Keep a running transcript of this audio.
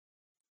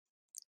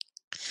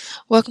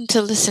Welcome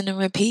to Listen and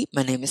Repeat.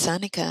 My name is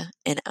Annika,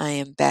 and I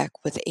am back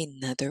with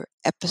another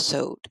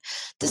episode.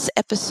 This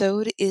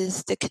episode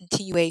is the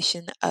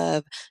continuation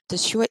of the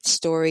short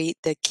story,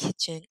 The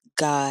Kitchen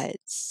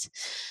Gods.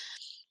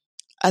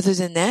 Other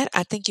than that,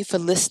 I thank you for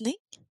listening.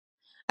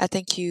 I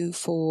thank you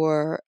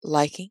for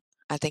liking.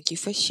 I thank you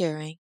for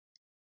sharing.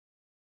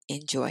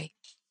 Enjoy.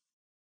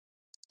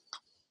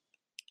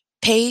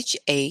 Page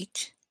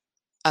 8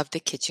 of The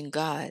Kitchen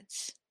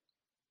Gods.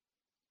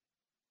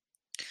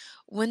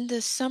 When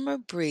the summer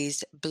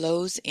breeze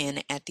blows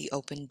in at the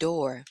open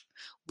door,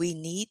 we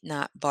need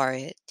not bar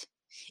it.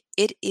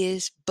 It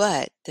is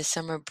but the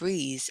summer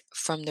breeze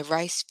from the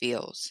rice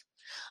fields,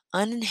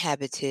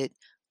 uninhabited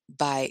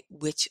by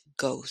witch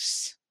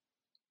ghosts.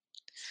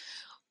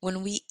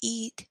 When we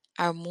eat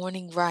our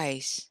morning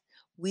rice,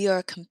 we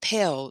are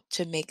compelled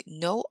to make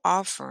no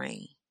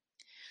offering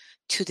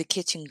to the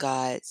kitchen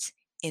gods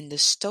in the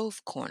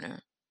stove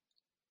corner.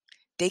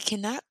 They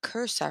cannot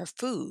curse our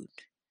food.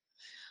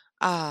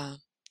 Ah,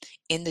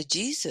 in the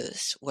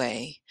Jesus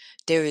way,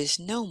 there is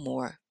no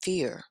more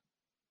fear.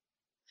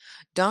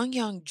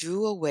 Dong-Yang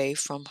drew away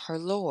from her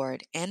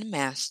lord and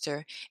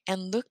master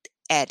and looked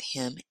at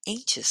him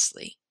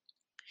anxiously.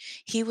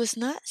 He was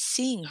not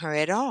seeing her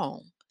at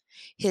all.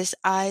 His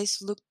eyes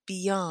looked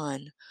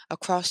beyond,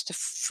 across the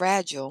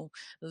fragile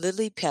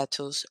lily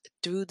petals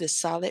through the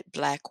solid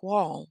black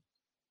wall,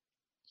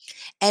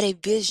 at a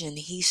vision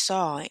he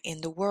saw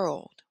in the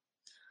world.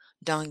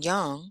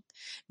 Dong-Yang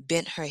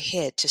bent her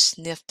head to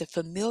sniff the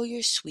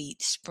familiar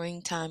sweet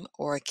springtime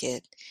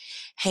orchid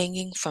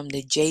hanging from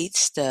the jade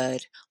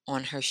stud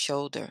on her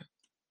shoulder.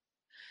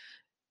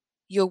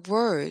 Your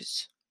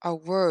words are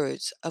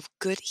words of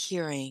good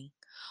hearing,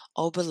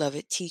 O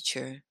beloved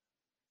teacher.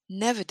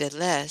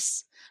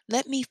 Nevertheless,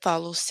 let me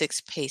follow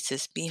 6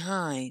 paces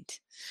behind.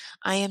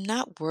 I am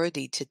not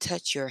worthy to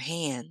touch your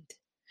hand.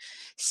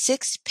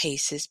 6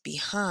 paces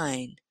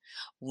behind.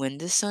 When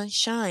the sun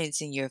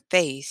shines in your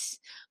face,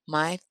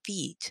 my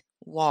feet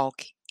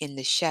walk in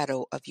the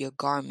shadow of your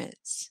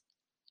garments.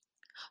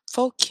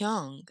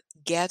 Fo-Kyung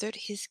gathered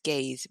his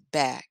gaze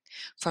back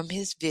from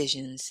his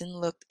visions and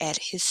looked at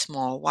his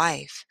small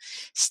wife,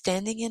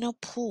 standing in a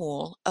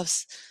pool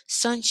of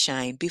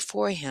sunshine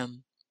before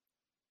him.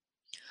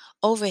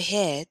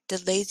 Overhead, the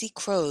lazy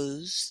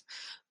crows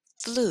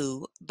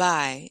flew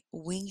by,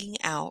 winging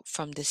out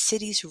from the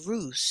city's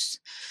roosts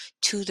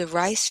to the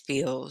rice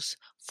fields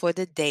for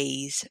the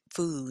day's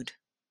food.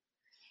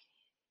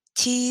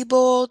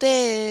 "Tea-boiled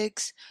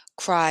eggs!"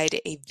 cried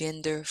a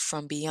vendor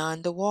from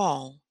beyond the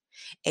wall.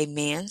 A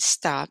man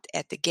stopped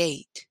at the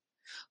gate,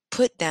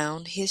 put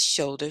down his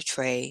shoulder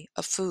tray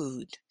of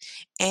food,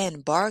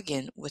 and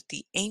bargained with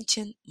the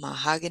ancient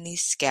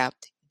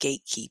mahogany-scalped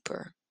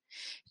gatekeeper.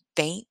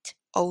 Faint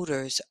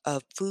odors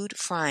of food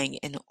frying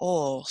in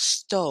oil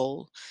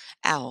stole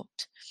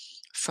out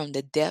from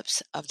the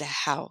depths of the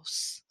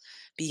house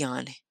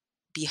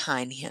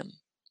behind him.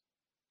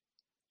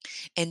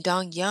 And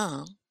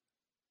Dong-Yang,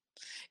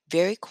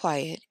 very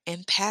quiet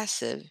and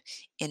passive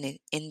in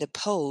the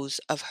pose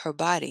of her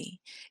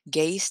body,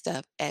 gazed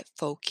up at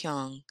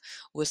Fo-Kyung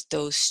with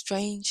those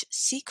strange,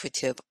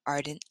 secretive,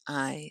 ardent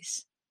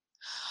eyes.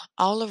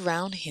 All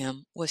around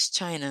him was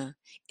China,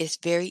 its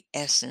very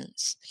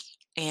essence,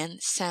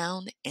 and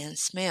sound and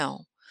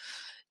smell.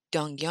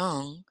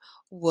 Dong-Yang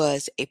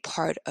was a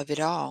part of it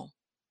all.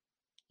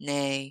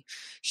 Nay,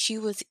 she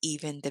was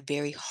even the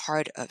very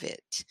heart of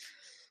it,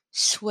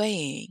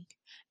 swaying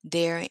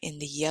there in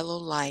the yellow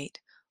light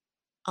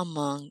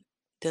among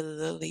the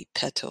lily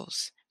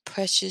petals,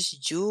 precious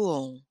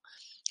jewel!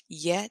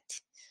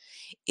 Yet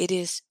it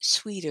is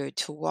sweeter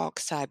to walk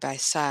side by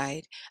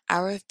side,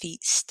 our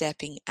feet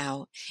stepping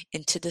out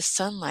into the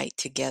sunlight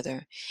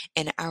together,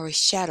 and our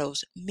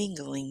shadows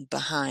mingling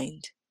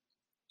behind.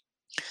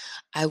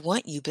 I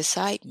want you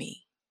beside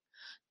me.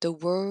 The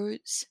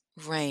words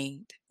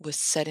rang with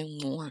sudden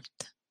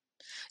warmth.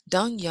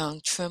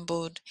 Dong-Yang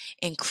trembled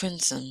and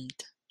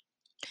crimsoned.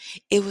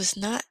 It was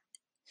not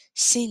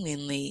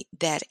seemingly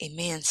that a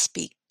man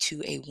speak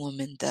to a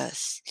woman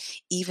thus,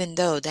 even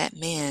though that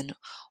man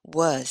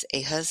was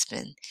a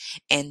husband,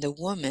 and the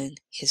woman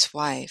his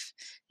wife,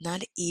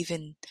 not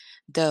even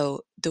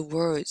though the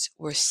words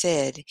were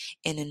said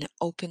in an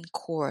open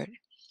court,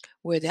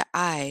 where the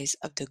eyes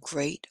of the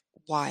great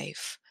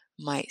wife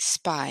might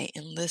spy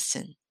and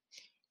listen,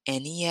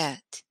 and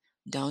yet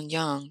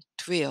Dong-Yang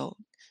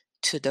thrilled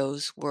to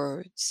those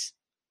words.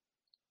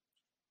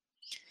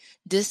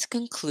 This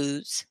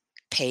concludes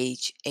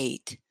page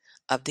 8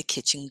 of The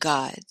Kitchen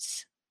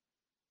Gods.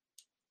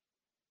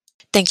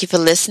 Thank you for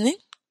listening.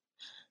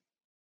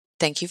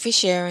 Thank you for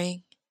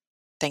sharing.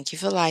 Thank you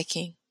for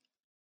liking.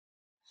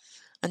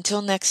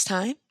 Until next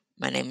time,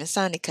 my name is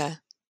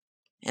Annika,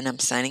 and I'm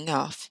signing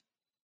off.